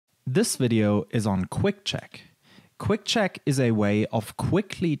This video is on QuickCheck. QuickCheck is a way of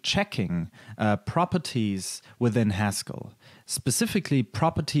quickly checking properties within Haskell, specifically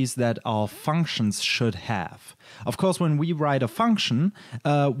properties that our functions should have. Of course, when we write a function,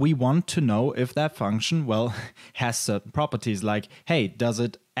 we want to know if that function, well, has certain properties like, hey, does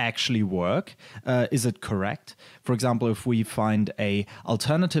it actually work? Is it correct? For example, if we find a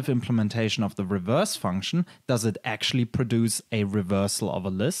alternative implementation of the reverse function, does it actually produce a reversal of a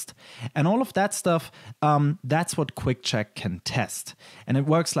list? And all of that stuff, that's what QuickCheck can test. And it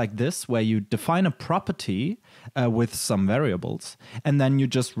works like this, where you define a property with some variables, and then you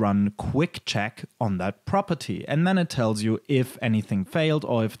just run QuickCheck on that property. And then it tells you if anything failed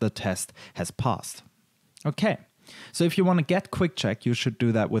or if the test has passed. Okay. So if you want to get QuickCheck, you should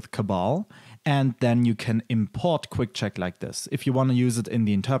do that with Cabal, and then you can import QuickCheck like this. If you want to use it in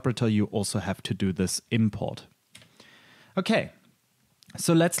the interpreter, you also have to do this import. Okay,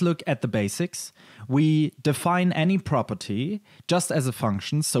 so let's look at the basics. We define any property just as a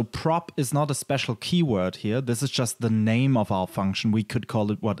function, so prop is not a special keyword here. This is just the name of our function. We could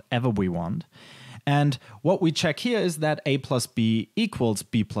call it whatever we want. And what we check here is that a plus b equals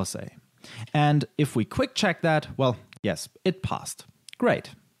b plus a. And if we quick check that, well, yes, it passed. Great.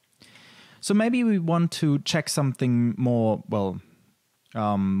 So maybe we want to check something more, well,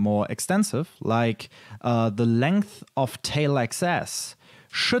 more extensive, like the length of tail xs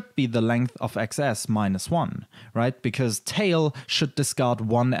should be the length of xs minus 1, right? Because tail should discard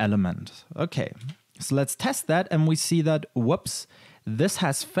one element. Okay, so let's test that, and we see that, whoops, this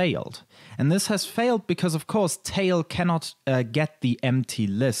has failed. And this has failed because, of course, tail cannot get the empty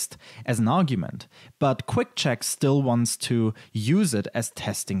list as an argument. But QuickCheck still wants to use it as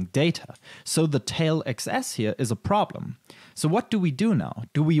testing data. So the tail XS here is a problem. So what do we do now?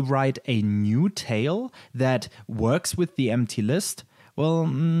 Do we write a new tail that works with the empty list? Well,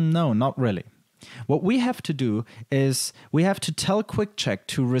 no, not really. What we have to do is we have to tell QuickCheck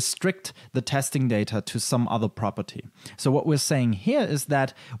to restrict the testing data to some other property. So what we're saying here is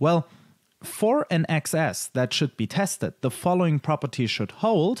that, well, for an XS that should be tested, the following property should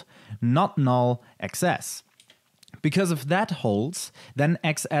hold, not null XS. Because if that holds, then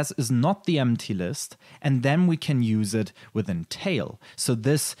XS is not the empty list, and then we can use it within tail. So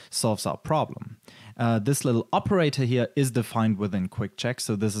this solves our problem. This little operator here is defined within QuickCheck,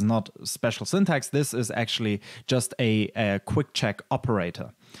 so this is not special syntax. This is actually just a QuickCheck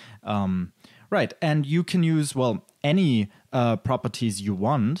operator. Right, and you can use, well, any properties you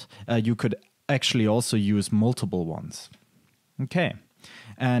want. You could actually also use multiple ones. Okay.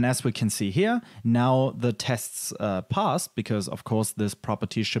 And as we can see here, now the tests passed because, of course, this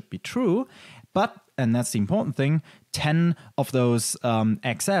property should be true. But, and that's the important thing, 10 of those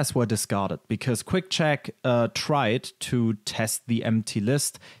XS were discarded because QuickCheck tried to test the empty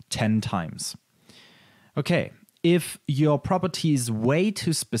list 10 times. Okay, if your property is way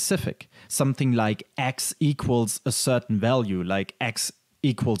too specific, something like x equals a certain value, like x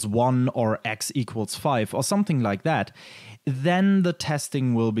equals 1 or x equals 5 or something like that, then the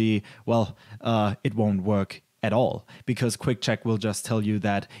testing will be, well, it won't work at all because QuickCheck will just tell you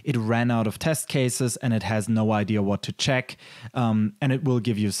that it ran out of test cases and it has no idea what to check, and it will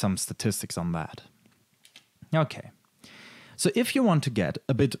give you some statistics on that. Okay. So if you want to get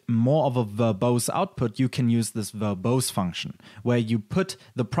a bit more of a verbose output, you can use this verbose function, where you put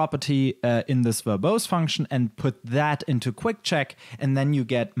the property in this verbose function and put that into QuickCheck, and then you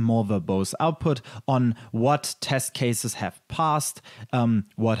get more verbose output on what test cases have passed,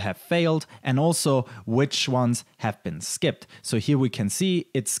 what have failed, and also which ones have been skipped. So here we can see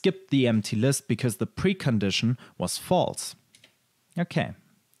it skipped the empty list because the precondition was false. Okay.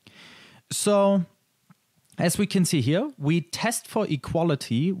 So as we can see here, we test for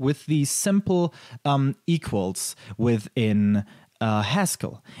equality with the simple equals within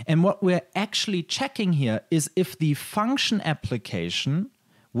Haskell. And what we're actually checking here is if the function application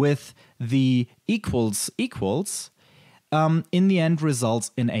with the equals in the end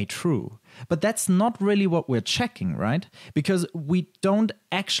results in a true. But that's not really what we're checking, right? Because we don't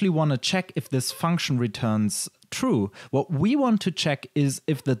actually want to check if this function returns true. What we want to check is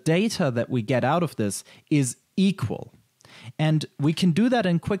if the data that we get out of this is equal. And we can do that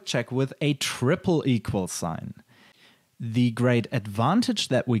in QuickCheck with a triple equal sign. The great advantage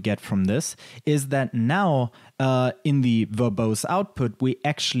that we get from this is that now in the verbose output, we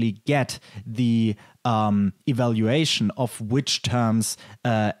actually get the evaluation of which terms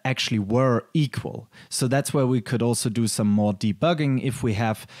actually were equal. So that's where we could also do some more debugging if we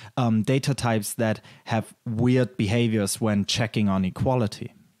have data types that have weird behaviors when checking on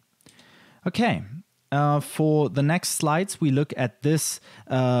equality. Okay, for the next slides, we look at this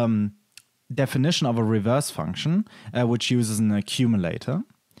definition of a reverse function, which uses an accumulator.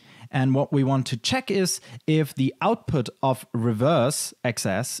 And what we want to check is if the output of reverse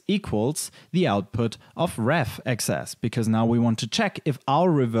XS equals the output of ref XS, because now we want to check if our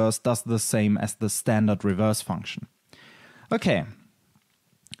reverse does the same as the standard reverse function. Okay.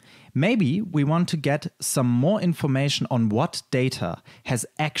 Maybe we want to get some more information on what data has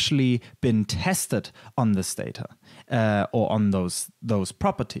actually been tested on this data or on those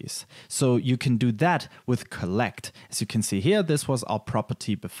properties. So you can do that with collect. As you can see here, this was our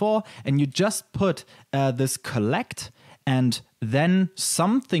property before, and you just put this collect and then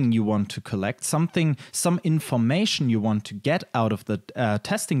something you want to collect, some information you want to get out of the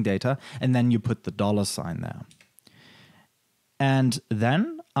testing data, and then you put the $sign there. And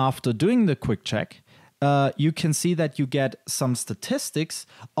then, after doing the quick check, you can see that you get some statistics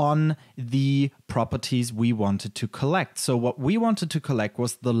on the properties we wanted to collect. So what we wanted to collect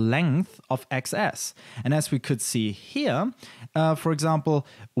was the length of XS. And as we could see here, for example,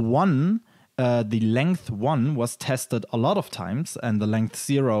 the length 1 was tested a lot of times, and the length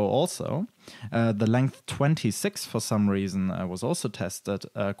 0 also. The length 26 for some reason was also tested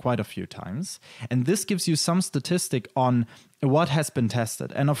quite a few times. And this gives you some statistic on what has been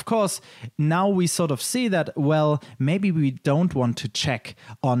tested. And of course, now we sort of see that, well, maybe we don't want to check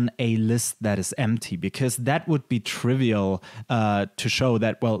on a list that is empty, because that would be trivial to show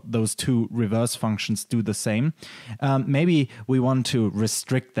that, well, those two reverse functions do the same. Maybe we want to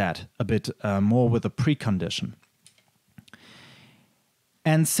restrict that a bit more with a precondition.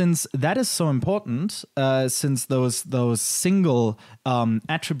 And since that is so important, since those single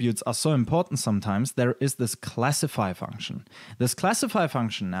attributes are so important sometimes, there is this classify function. This classify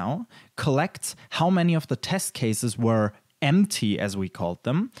function now collects how many of the test cases were empty, as we called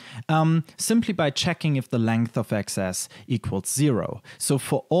them, simply by checking if the length of XS equals 0. So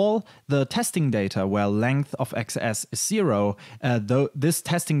for all the testing data where length of XS is 0, this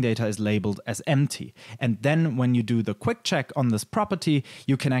testing data is labeled as empty. And then when you do the quick check on this property,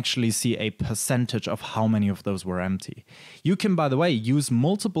 you can actually see a percentage of how many of those were empty. You can, by the way, use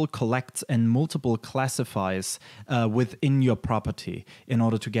multiple collects and multiple classifies within your property in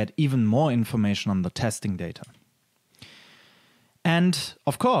order to get even more information on the testing data. And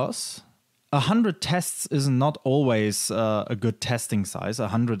of course, 100 tests is not always a good testing size.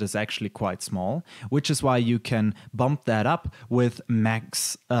 100 is actually quite small, which is why you can bump that up with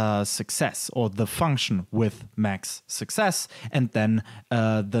max success, or the function with max success, and then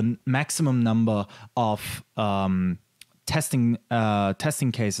the maximum number of testing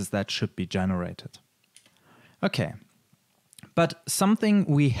cases that should be generated. Okay. But something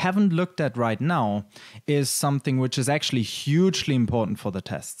we haven't looked at right now is something which is actually hugely important for the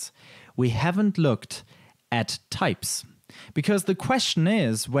tests. We haven't looked at types. Because the question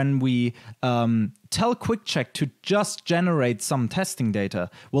is, when we tell QuickCheck to just generate some testing data,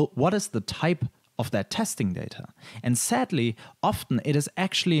 well, what is the type of that testing data? And sadly, often it is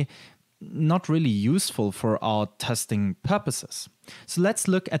actually not really useful for our testing purposes. So let's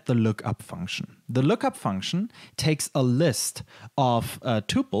look at the lookup function. The lookup function takes a list of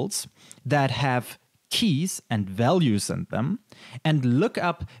tuples that have keys and values in them, and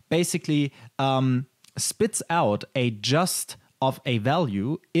lookup basically spits out a just of a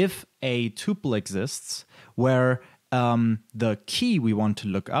value if a tuple exists where the key we want to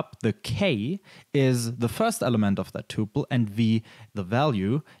look up, the k, is the first element of that tuple, and v, the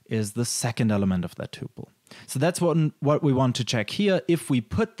value, is the second element of that tuple. So that's what we want to check here. If we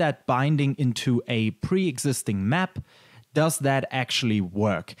put that binding into a pre-existing map, does that actually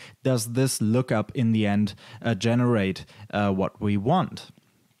work? Does this lookup in the end generate what we want?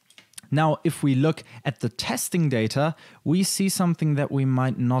 Now, if we look at the testing data, we see something that we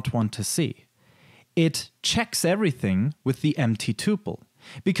might not want to see. It checks everything with the empty tuple.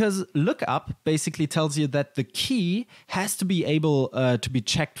 Because lookup basically tells you that the key has to be able to be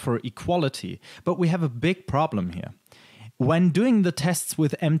checked for equality. But we have a big problem here. When doing the tests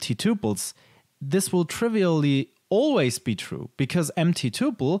with empty tuples, this will trivially always be true, because empty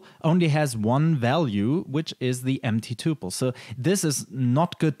tuple only has one value, which is the empty tuple. So this is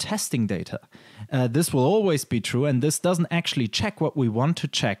not good testing data. This will always be true, and this doesn't actually check what we want to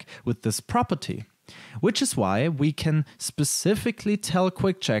check with this property. Which is why we can specifically tell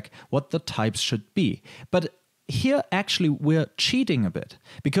QuickCheck what the types should be. But here actually we're cheating a bit,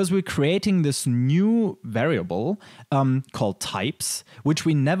 because we're creating this new variable called types, which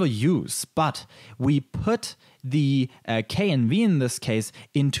we never use, but we put the k and v in this case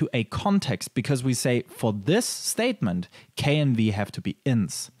into a context, because we say for this statement k and v have to be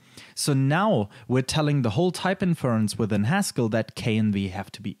ints. So now we're telling the whole type inference within Haskell that K and V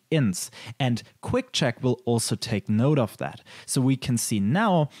have to be ints. And QuickCheck will also take note of that. So we can see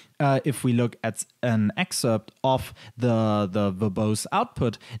now, if we look at an excerpt of the verbose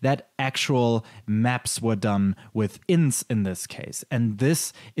output, that actual maps were done with ints in this case. And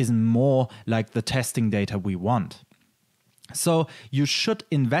this is more like the testing data we want. So you should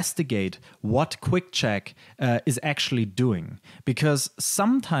investigate what QuickCheck is actually doing, because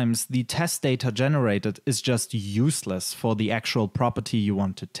sometimes the test data generated is just useless for the actual property you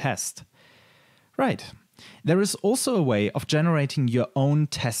want to test. Right. There is also a way of generating your own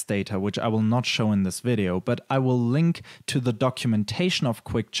test data, which I will not show in this video, but I will link to the documentation of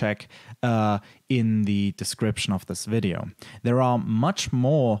QuickCheck in the description of this video. There are much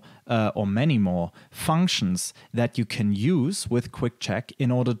more or many more functions that you can use with QuickCheck in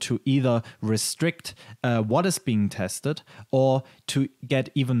order to either restrict what is being tested or to get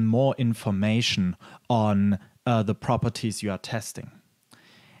even more information on the properties you are testing.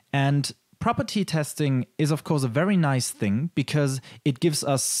 And property testing is, of course, a very nice thing because it gives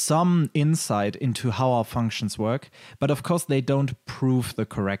us some insight into how our functions work, but of course they don't prove the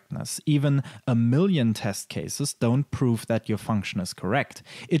correctness. Even 1,000,000 test cases don't prove that your function is correct.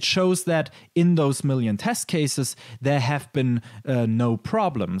 It shows that in those 1,000,000 test cases, there have been no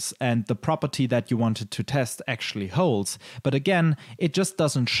problems and the property that you wanted to test actually holds. But again, it just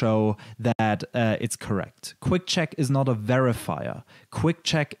doesn't show that it's correct. QuickCheck is not a verifier.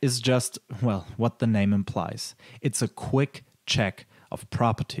 QuickCheck is just, well, what the name implies. It's a quick check of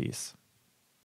properties.